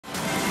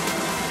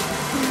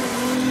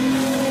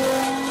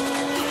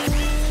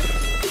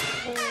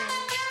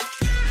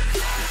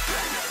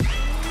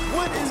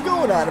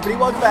Addon, and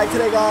welcome back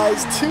today,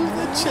 guys, to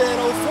the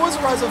channel. Forza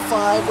Horizon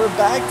 5. We're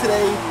back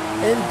today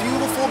in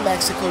beautiful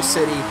Mexico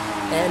City,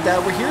 and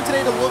we're here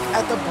today to look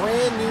at the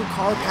brand new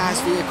car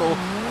pass vehicle,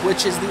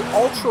 which is the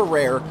ultra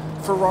rare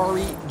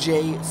Ferrari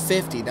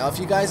J50. Now, if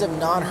you guys have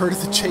not heard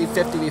of the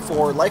J50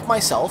 before, like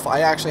myself,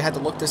 I actually had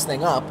to look this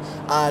thing up.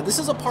 This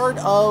is a part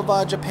of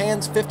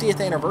Japan's 50th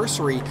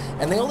anniversary,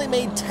 and they only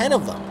made 10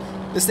 of them.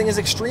 This thing is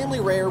extremely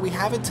rare. We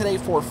have it today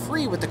for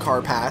free with the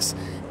car pass,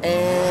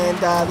 and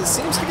this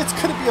seems like it's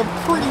going to be a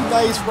pretty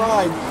nice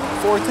ride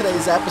for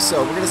today's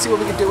episode. We're going to see what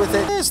we can do with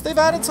it. Yes, they've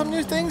added some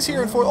new things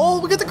here in Forza. Oh,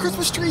 we get the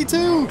Christmas tree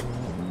too!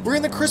 We're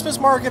in the Christmas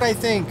market, I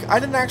think. I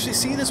didn't actually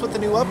see this with the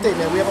new update,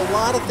 man. We have a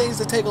lot of things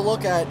to take a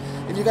look at.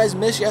 If you guys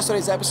missed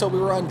yesterday's episode,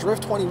 we were on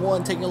Drift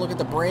 21 taking a look at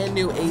the brand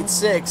new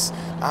 8.6.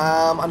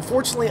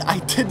 Unfortunately, I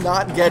did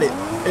not get it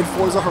in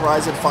Forza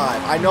Horizon 5.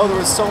 I know there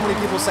was so many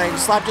people saying,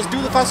 Slap, just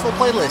do the festival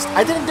playlist.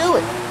 I didn't do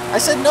it. I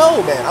said,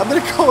 no, man. I'm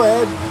going to go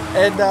ahead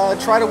and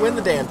try to win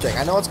the damn thing.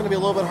 I know it's going to be a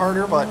little bit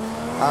harder, but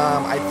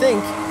I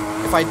think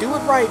if I do it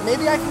right,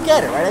 maybe I can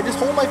get it, right? I just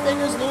hold my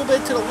fingers a little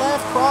bit to the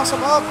left, cross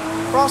them up,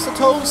 cross the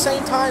toes,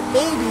 same time,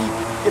 maybe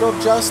it'll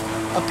just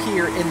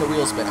appear in the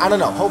wheel spin. I don't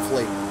know,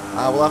 hopefully.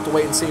 We'll have to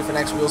wait and see for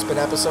next wheel spin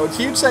episode.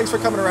 Huge thanks for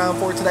coming around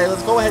for today.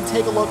 Let's go ahead and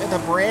take a look at the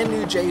brand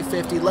new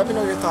J50. Let me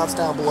know your thoughts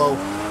down below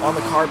on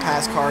the car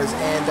pass cars.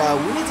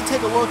 And we need to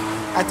take a look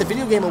at the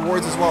video game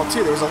awards as well,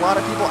 too. There was a lot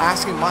of people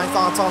asking my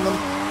thoughts on them.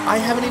 I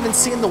haven't even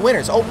seen the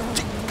winners. Oh,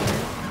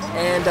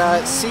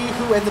 and see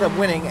who ended up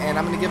winning, and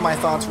I'm going to give my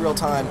thoughts real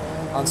time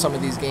on some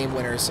of these game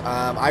winners.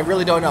 I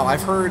really don't know.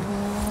 I've heard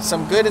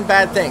some good and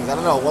bad things. I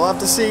don't know. We'll have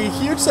to see.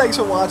 Huge thanks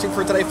for watching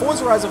for today.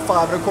 Forza Horizon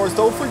 5, and of course,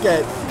 don't forget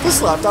to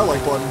slap that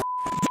like button.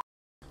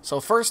 So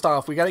first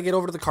off, we got to get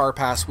over to the car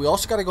pass. We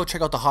also got to go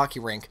check out the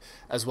hockey rink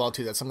as well,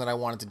 too. That's something I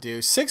wanted to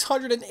do.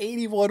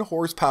 681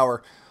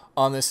 horsepower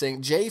on this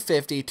thing.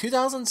 J50,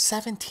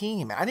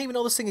 2017. Man, I didn't even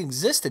know this thing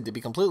existed, to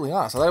be completely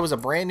honest. I thought it was a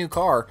brand new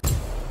car.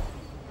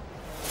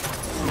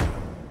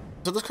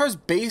 So this car is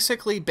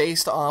basically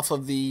based off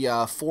of the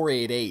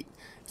 488,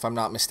 if I'm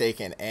not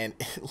mistaken, and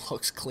it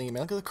looks clean,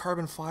 man. Look at the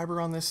carbon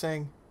fiber on this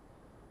thing.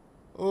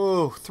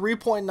 Oh,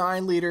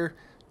 3.9 liter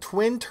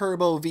twin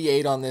turbo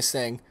V8 on this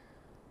thing,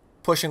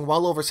 pushing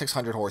well over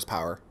 600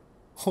 horsepower.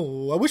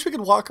 Oh, I wish we could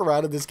walk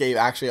around in this game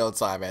actually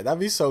outside, man. That'd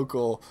be so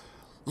cool.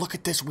 Look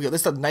at this wheel.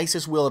 This is the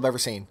nicest wheel I've ever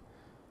seen.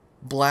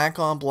 Black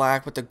on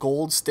black with the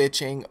gold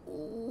stitching.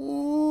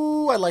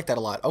 Ooh, I like that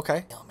a lot.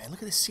 Okay. Oh, man,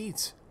 look at the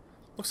seats.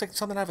 Looks like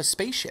something out of a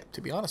spaceship,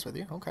 to be honest with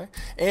you. Okay.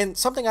 And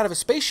something out of a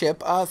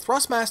spaceship,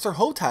 Thrustmaster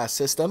HOTAS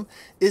system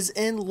is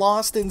in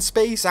Lost in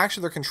Space.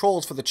 Actually, their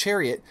controls for the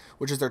Chariot,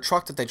 which is their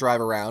truck that they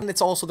drive around. And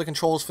it's also the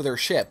controls for their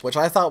ship, which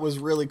I thought was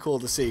really cool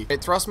to see.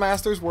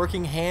 Thrustmaster's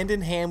working hand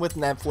in hand with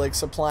Netflix,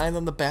 supplying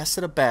them the best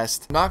of the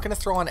best. I'm not going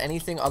to throw on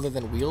anything other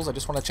than wheels. I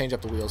just want to change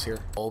up the wheels here.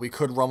 Oh, we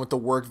could run with the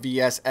Work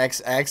VS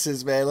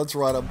XXs, man. Let's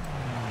run them.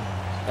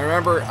 And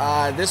remember,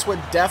 this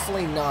would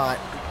definitely not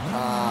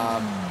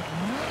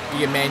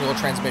be a manual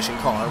transmission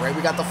car, right?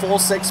 We got the full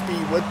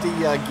 6-speed with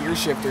the gear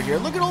shifter here.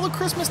 Look at all the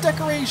Christmas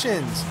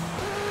decorations.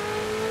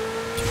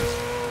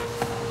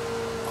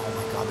 Oh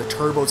my god, the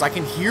turbos. I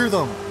can hear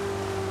them.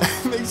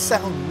 They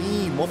sound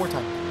mean. One more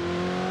time.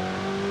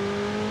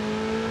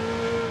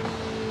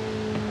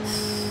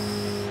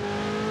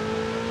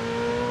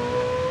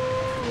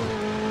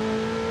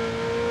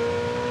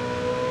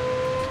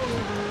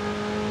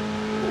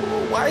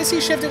 Why is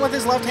he shifting with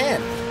his left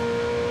hand?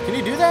 Can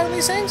you do that in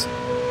these things?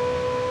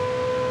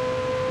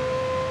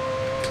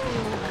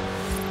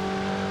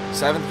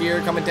 7th gear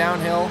coming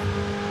downhill.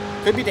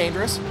 Could be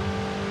dangerous.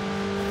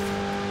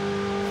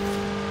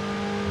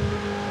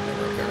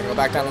 We're going to go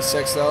back down to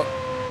 6th, though.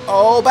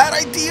 Oh, bad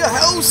idea,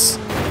 house!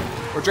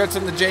 We're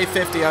drifting the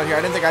J50 out here.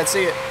 I didn't think I'd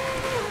see it.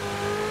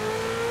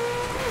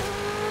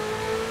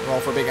 Roll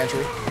for a big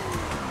entry.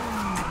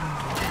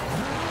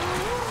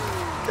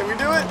 Can we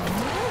do it?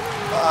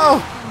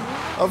 Oh!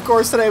 Of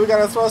course, today we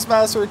got our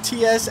Thrustmaster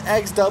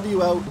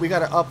TSXW out. We got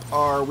to up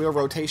our wheel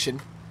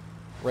rotation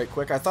right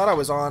quick. I thought I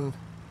was on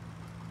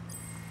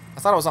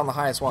the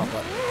highest one,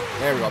 but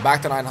there we go.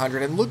 Back to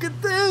 900, and look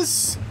at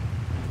this!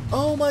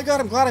 Oh my god,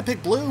 I'm glad I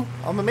picked blue.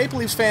 I'm a Maple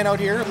Leafs fan out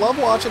here. Love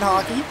watching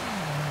hockey.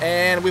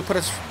 And we put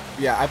a...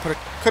 Yeah, I put a...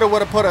 Coulda,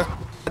 woulda, putta.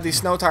 These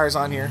snow tires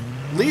on here.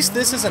 At least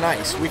this isn't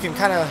ice. We can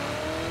kind of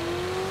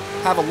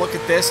have a look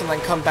at this and then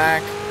come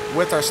back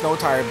with our snow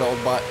tire build,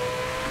 but...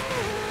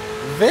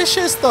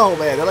 Vicious, though,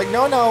 man. They're like,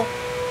 no, no.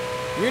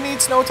 You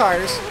need snow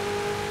tires.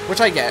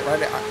 Which I get,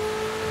 right?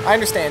 I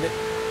understand it.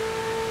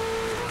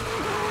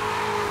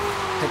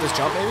 Hit this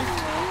jump, maybe?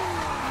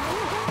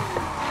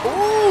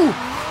 Ooh!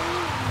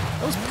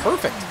 That was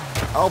perfect.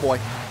 Oh, boy.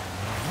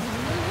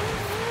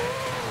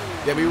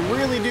 Yeah, we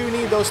really do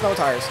need those snow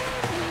tires.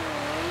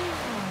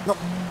 No,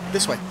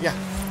 this way. Yeah.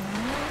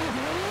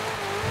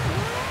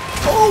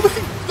 Oh,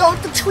 they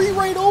knocked the tree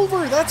right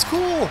over. That's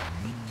cool.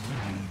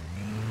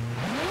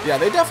 Yeah,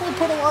 they definitely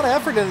put a lot of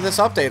effort into this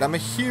update. I'm a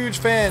huge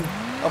fan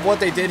of what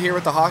they did here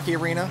with the hockey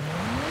arena.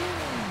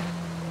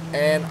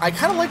 And I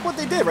kind of like what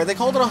they did, right? They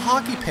called it a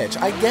hockey pitch.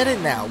 I get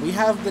it now. We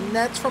have the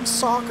nets from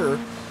soccer,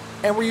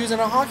 and we're using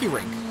a hockey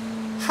rink.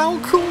 How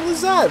cool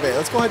is that, man?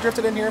 Let's go ahead and drift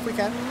it in here if we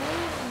can.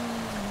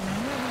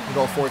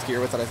 We'll go 4th gear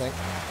with it, I think.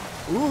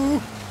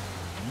 Ooh,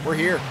 we're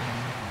here.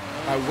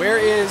 Where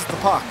is the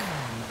puck?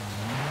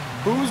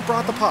 Who's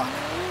brought the puck?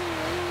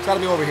 It's got to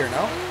be over here,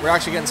 no? We're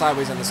actually getting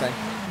sideways in this thing.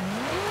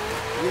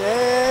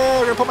 Yeah,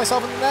 we're going to put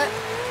myself in the net.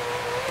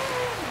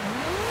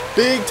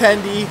 Big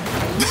tendy.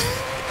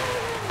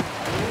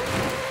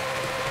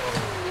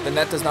 The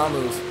net does not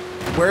move.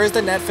 Where is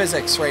the net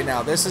physics right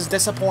now? This is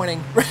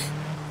disappointing.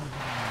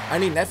 I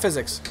need net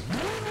physics.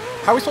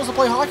 How are we supposed to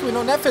play hockey with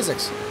no net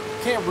physics?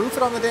 Can't roof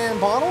it on the damn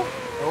bottle?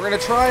 And we're going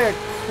to try a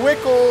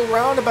quick old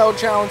roundabout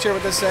challenge here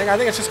with this thing. I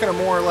think it's just going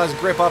to more or less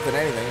grip up than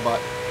anything, but...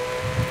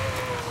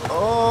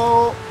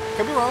 Oh,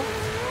 could be wrong.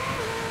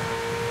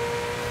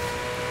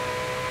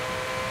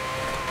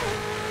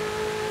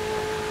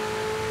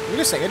 Look at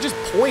this thing. It just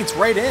points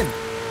right in.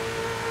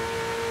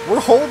 We're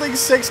holding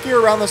 6th gear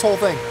around this whole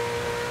thing.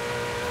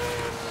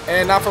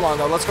 And not for long,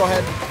 though. Let's go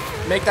ahead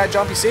and make that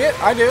jump. You see it?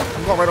 I do.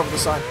 I'm going right over the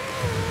sign.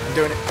 I'm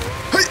doing it.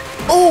 Hey!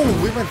 Oh,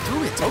 we went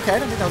through it. Okay, I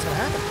didn't think that was going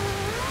to happen.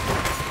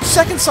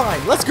 2nd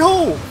sign. Let's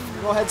go.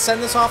 Go ahead,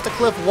 send this off the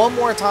cliff one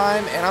more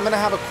time, and I'm going to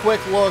have a quick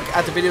look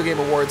at the Video Game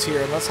Awards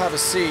here, and let's have a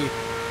see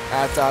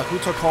at who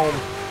took home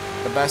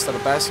the best of the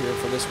best here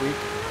for this week.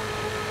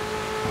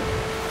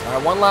 All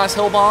right, one last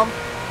hill bomb,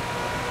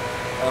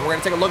 and then we're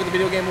going to take a look at the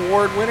Video Game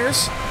Award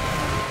winners.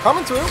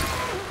 Coming through.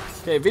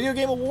 Okay, Video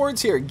Game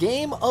Awards here.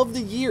 Game of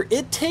the Year.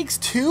 It Takes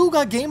Two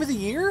got Game of the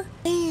Year?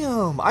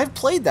 Damn, I've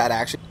played that,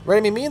 actually. Right,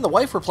 I mean, me and the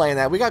wife were playing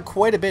that. We got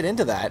quite a bit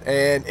into that,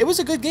 and it was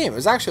a good game. It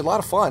was actually a lot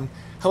of fun.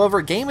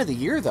 However, Game of the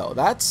Year, though,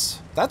 that's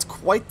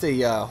quite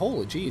the,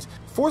 holy jeez.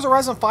 Forza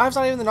Horizon 5's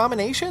not even in the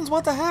nominations?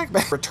 What the heck,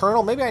 man?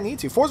 Returnal, maybe I need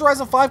to. Forza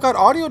Horizon 5 got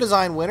Audio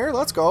Design winner.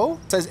 Let's go.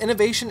 It says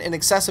Innovation and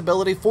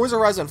Accessibility. Forza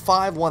Horizon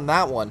 5 won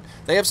that one.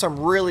 They have some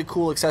really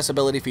cool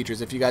accessibility features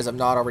if you guys have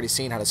not already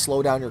seen how to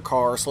slow down your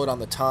car, slow down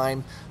the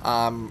time.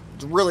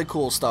 Really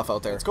cool stuff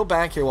out there. Let's go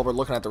back here while we're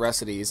looking at the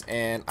rest of these,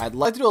 and I'd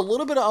like to do a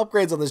little bit of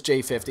upgrades on this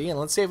J50, and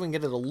let's see if we can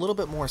get it a little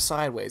bit more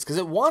sideways, because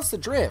it wants to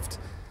drift.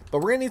 But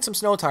we're going to need some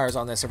snow tires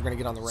on this if we're going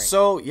to get on the ring.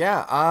 So,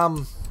 yeah,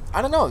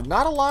 I don't know.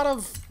 Not a lot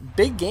of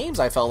big games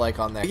I felt like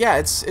on there. Yeah,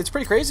 it's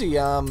pretty crazy,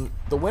 the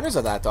winners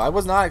of that, though. I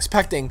was not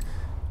expecting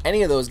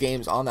any of those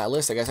games on that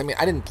list, I guess. I mean,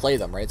 I didn't play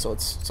them, right? So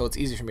it's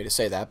easy for me to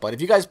say that. But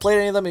if you guys played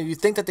any of them and you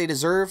think that they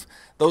deserve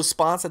those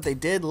spots that they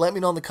did, let me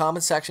know in the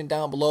comment section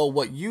down below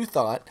what you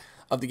thought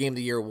of the Game of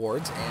the Year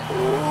awards. And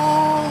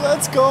ooh,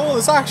 let's go.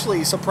 It's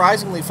actually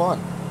surprisingly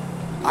fun.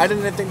 I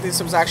didn't think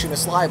this was actually going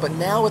to slide, but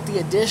now with the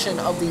addition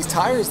of these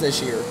tires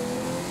this year,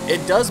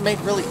 it does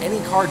make really any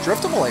car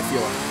driftable, I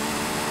feel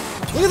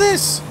like. Look at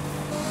this!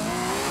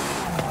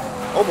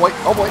 Oh boy,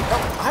 oh boy. No,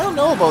 I don't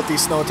know about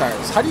these snow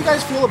tires. How do you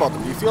guys feel about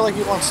them? Do you feel like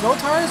you want snow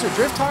tires, or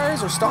drift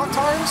tires, or stock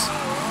tires?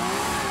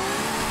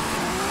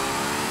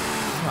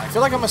 I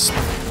feel like I'm a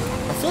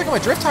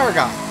drift tire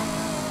guy.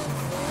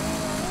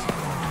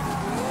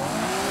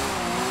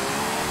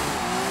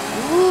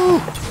 Woo!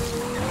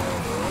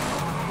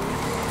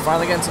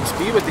 Finally getting some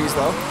speed with these,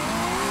 though.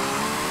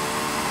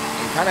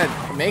 It kind of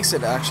makes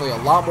it actually a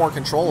lot more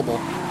controllable.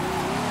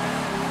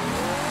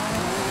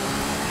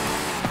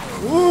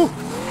 Woo!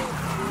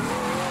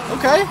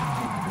 Okay.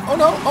 Oh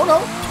no, oh no.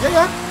 Yeah,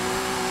 yeah.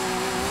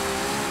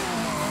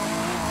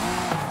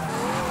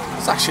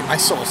 It's actually a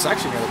nice little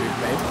section here that we've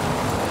made.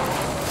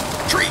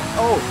 Tree!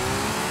 Oh!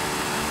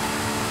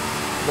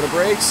 Bit of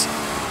brakes.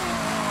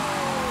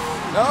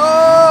 No!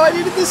 I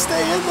needed to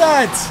stay in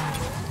that!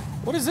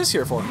 What is this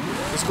here for?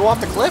 Just go off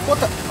the cliff? What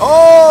the?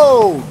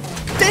 Oh!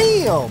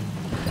 Damn!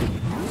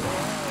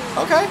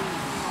 Okay.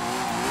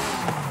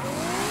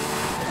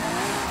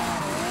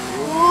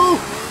 Woo!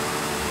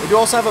 We do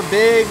also have a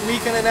big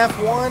weekend in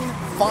F1.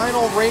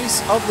 Final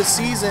race of the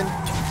season.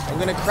 I'm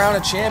going to crown a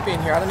champion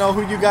here. I don't know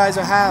who you guys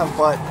have,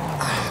 but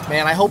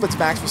man, I hope it's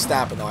Max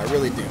Verstappen, though. I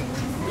really do.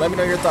 Let me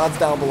know your thoughts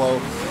down below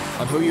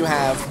on who you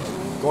have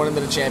going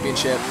into the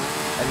championship.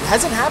 And it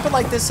hasn't happened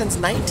like this since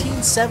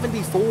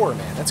 1974,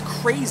 man. That's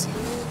crazy.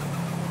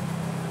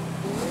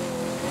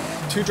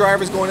 Two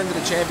drivers going into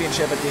the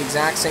championship at the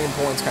exact same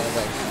points kind of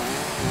thing.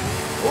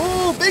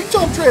 Oh, big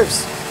jump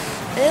drifts.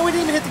 And we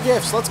didn't even hit the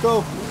gifts. Let's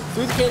go.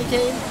 Through the candy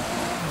cane.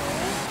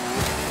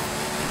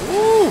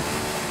 Woo!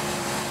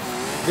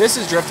 This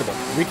is driftable.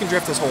 We can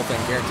drift this whole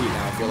thing, guaranteed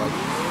now, I feel like.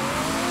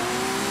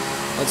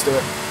 Let's do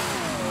it.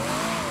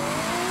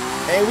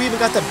 And we even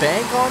got the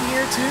bank on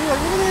here, too. Like,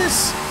 look at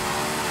this.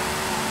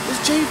 This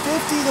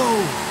J50,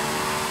 though.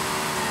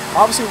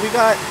 Obviously, we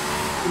got,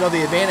 you know,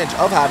 the advantage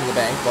of having the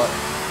bank, but...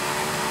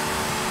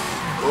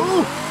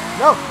 Ooh!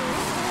 No!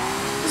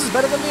 This is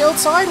better than the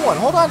outside one.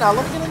 Hold on now.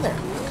 Let me get in there.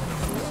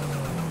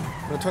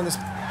 I'm going to turn this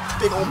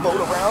big old boat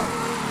around.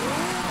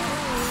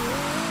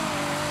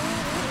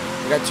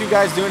 We got two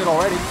guys doing it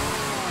already.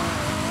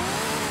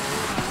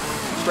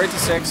 Straight to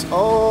 6.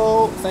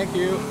 Oh, thank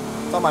you.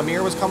 Thought my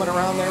mirror was coming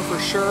around there for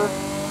sure.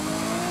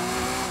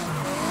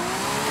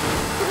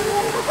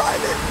 Ooh,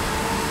 revive it.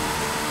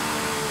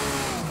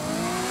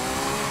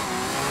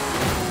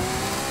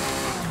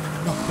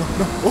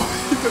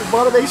 You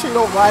want to make sure you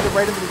don't ride it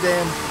right into the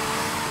damn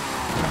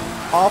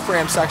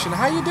off-ramp section.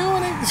 How you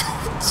doing?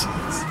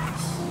 Jeez.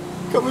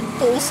 Coming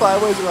full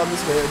sideways around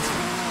this man's.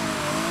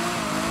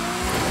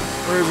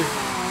 Where is he?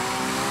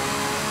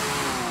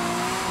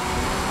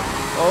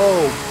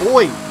 Oh,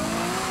 boy.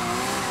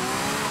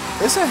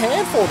 It's a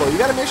handful, though. You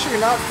got to make sure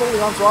you're not fully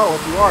on throttle.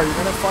 If you are, you're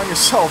going to find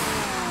yourself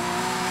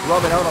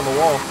rubbing out on the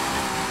wall.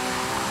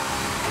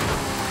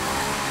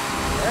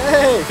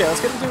 Hey, okay,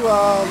 let's get into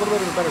a little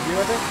bit of a better view,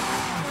 I think.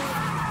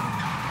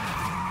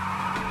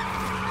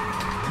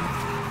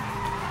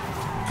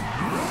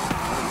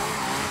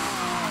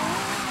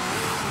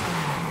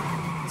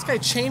 This guy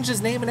changed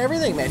his name and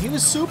everything, man. He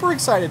was super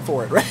excited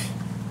for it, right?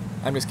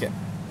 I'm just kidding.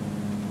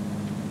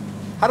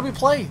 How do we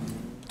play?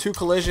 2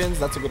 collisions,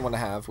 that's a good one to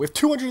have. We have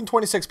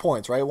 226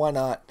 points, right? Why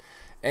not?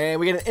 And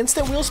we get an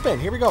instant wheel spin.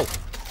 Here we go.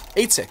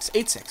 8-6,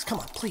 8-6. Come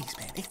on, please,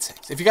 man.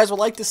 8-6. If you guys would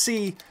like to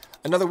see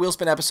another wheel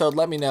spin episode,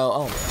 let me know.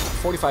 Oh, man.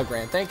 45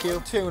 grand. Thank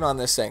you. Tune on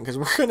this thing, because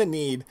we're going to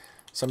need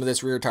some of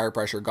this rear tire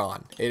pressure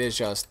gone. It is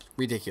just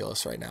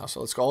ridiculous right now.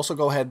 So let's also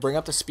go ahead, bring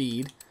up the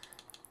speed.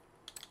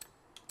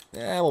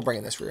 Yeah, we'll bring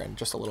in this rear end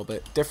just a little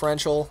bit.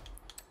 Differential.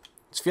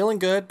 It's feeling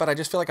good, but I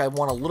just feel like I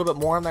want a little bit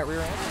more on that rear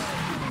end.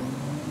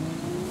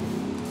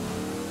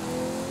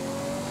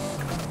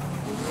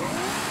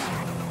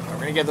 We're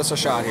going to give this a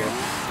shot here.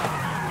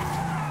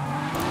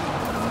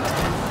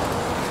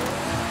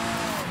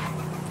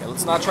 Okay,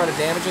 let's not try to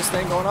damage this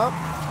thing going up.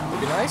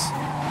 Would be nice.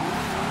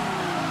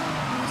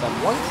 Let's have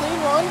one clean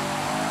run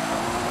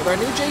with our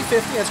new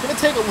J50. It's going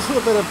to take a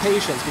little bit of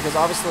patience because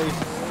obviously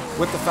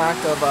with the fact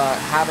of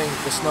having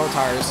the snow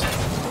tires,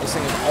 this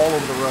thing is all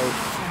over the road.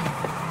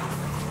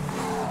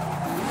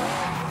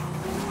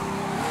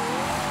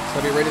 So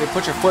be ready to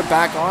put your foot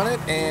back on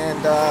it and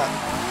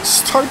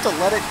start to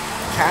let it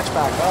catch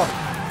back up.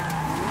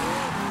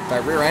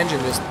 That rear engine,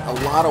 just a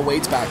lot of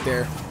weights back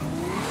there.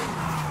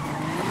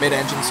 Or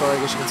mid-engine, sorry, I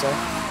guess you can say.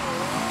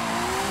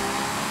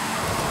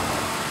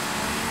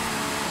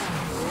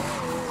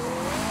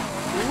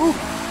 Woo.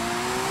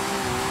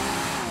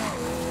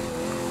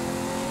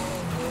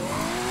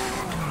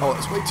 Oh,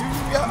 it's way too...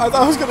 Yeah, I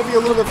thought it was going to be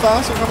a little bit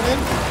faster coming in.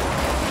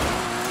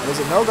 That is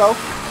a no-go.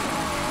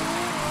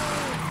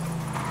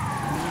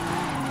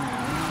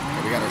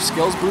 Okay, we got our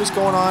skills boost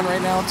going on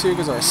right now, too,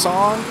 because our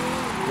song...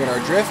 We got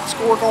our drift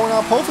score going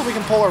up. Hopefully we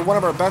can pull one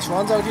of our best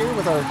runs out here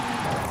with our...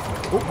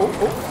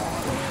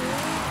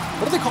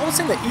 What do they call this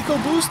thing? The Eco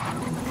Boost?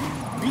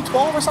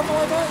 V12 or something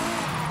like that?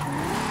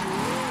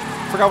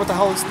 Forgot what the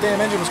hell this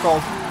damn engine was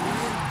called.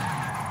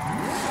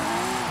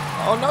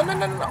 Oh, no.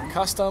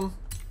 Custom.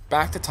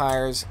 Back to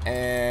tires.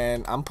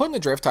 And I'm putting the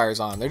drift tires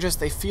on.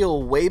 They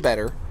feel way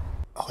better.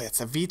 Oh,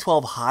 it's a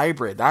V12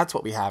 hybrid. That's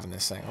what we have in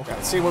this thing. Okay,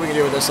 let's see what we can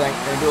do with this thing.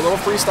 We're going to do a little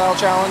freestyle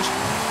challenge.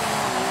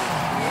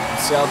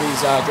 See how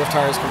these drift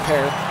tires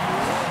compare.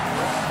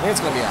 I think it's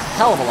going to be a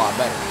hell of a lot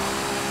better.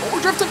 Oh, we're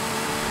drifting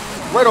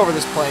right over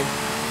this plane.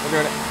 We're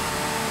doing it.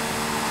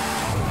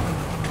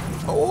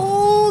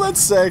 Oh, that's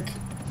sick.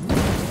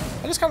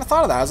 I just kind of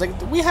thought of that. I was like,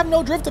 we have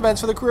no drift events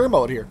for the career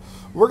mode here.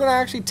 We're going to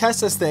actually test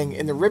this thing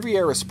in the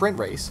Riviera Sprint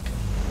Race.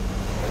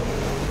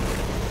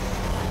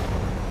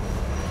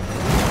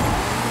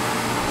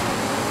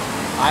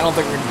 I don't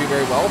think we're going to do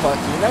very well, but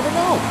you never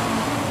know.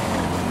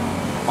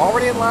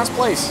 Already in last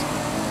place.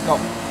 No.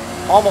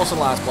 Almost in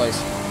last place.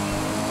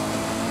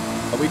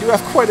 But we do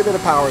have quite a bit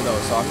of power though,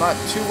 so I'm not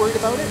too worried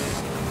about it.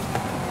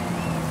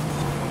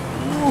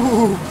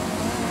 Ooh.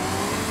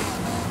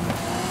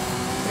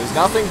 There's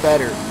nothing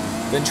better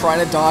than trying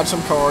to dodge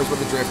some cars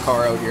with a drift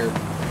car out here.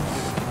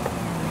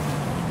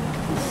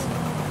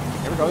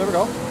 There we go, there we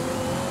go.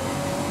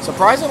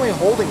 Surprisingly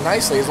holding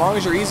nicely as long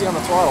as you're easy on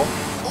the throttle.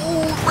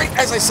 Oh, right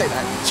as I say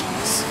that.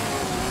 Jeez.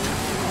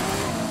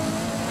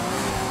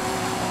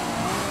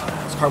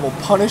 Will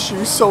punish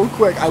you so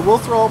quick. I will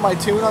throw out my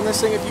tune on this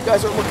thing if you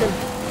guys are looking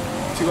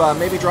to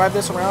maybe drive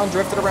this around,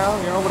 drift it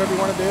around, you know, whatever you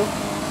want to do.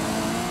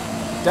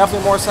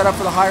 Definitely more set up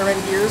for the higher end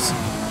gears.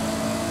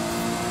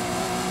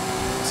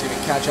 Let's see if we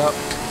can catch up.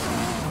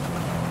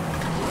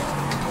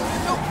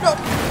 No.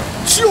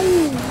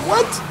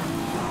 What?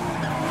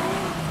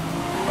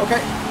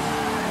 Okay.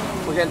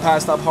 We're getting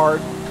passed up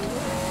hard.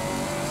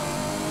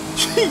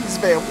 Jeez,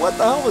 man, what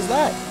the hell was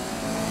that?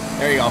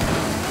 There you go.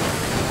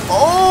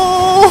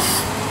 Oh!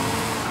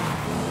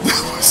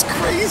 It's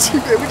crazy,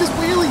 man. We just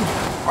wheelied.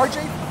 RJ.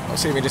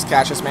 Let's see if we can just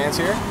catch this man's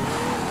here.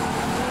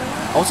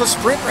 Oh, it's a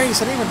sprint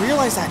race. I didn't even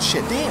realize that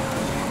shit. Damn.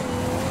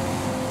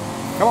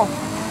 Come on.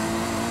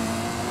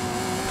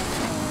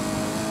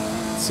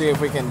 Let's see if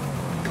we can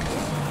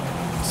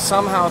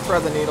somehow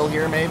thread the needle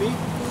here, maybe.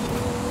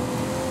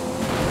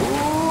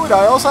 Ooh,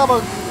 I also have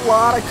a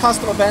lot of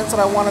custom events that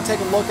I want to take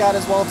a look at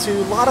as well, too.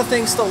 A lot of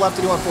things still left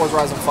to do on Forza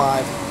Horizon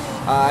 5.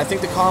 I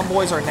think the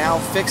convoys are now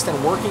fixed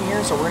and working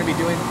here, so we're going to be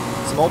doing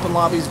some open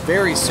lobbies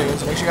very soon,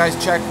 so make sure you guys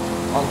check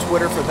on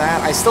Twitter for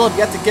that. I still have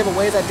yet to give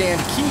away that damn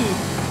key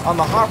on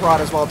the hot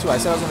rod as well too. I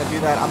said I was going to do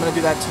that. I'm going to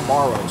do that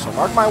tomorrow, so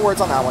mark my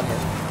words on that one here.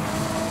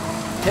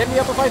 Hit me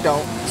up if I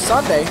don't.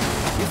 Sunday,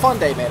 be fun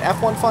day, man.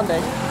 F1 fun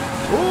day.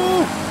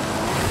 Ooh!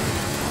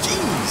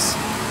 Jeez!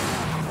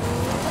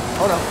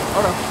 Oh no,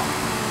 oh no.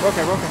 We're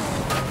okay, we're okay.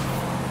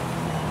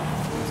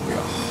 It's gonna be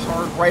a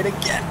hard right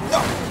again.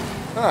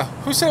 No!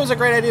 Who said it was a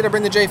great idea to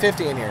bring the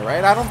J50 in here,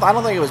 right? I don't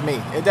think it was me.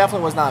 It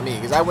definitely was not me,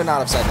 because I would not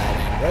have said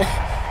that,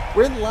 right?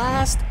 We're in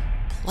last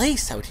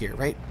place out here,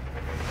 right?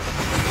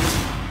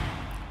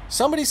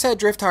 Somebody said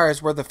drift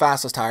tires were the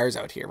fastest tires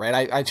out here, right?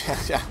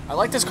 I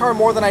like this car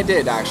more than I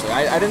did, actually.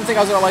 I didn't think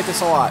I was going to like this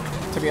a lot,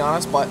 to be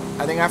honest, but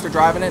I think after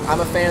driving it,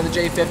 I'm a fan of the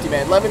J50,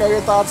 man. Let me know your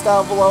thoughts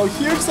down below.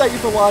 Huge thank you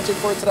for watching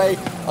for today.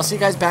 I'll see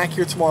you guys back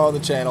here tomorrow on the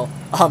channel.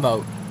 I'm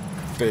out.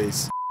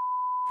 Peace.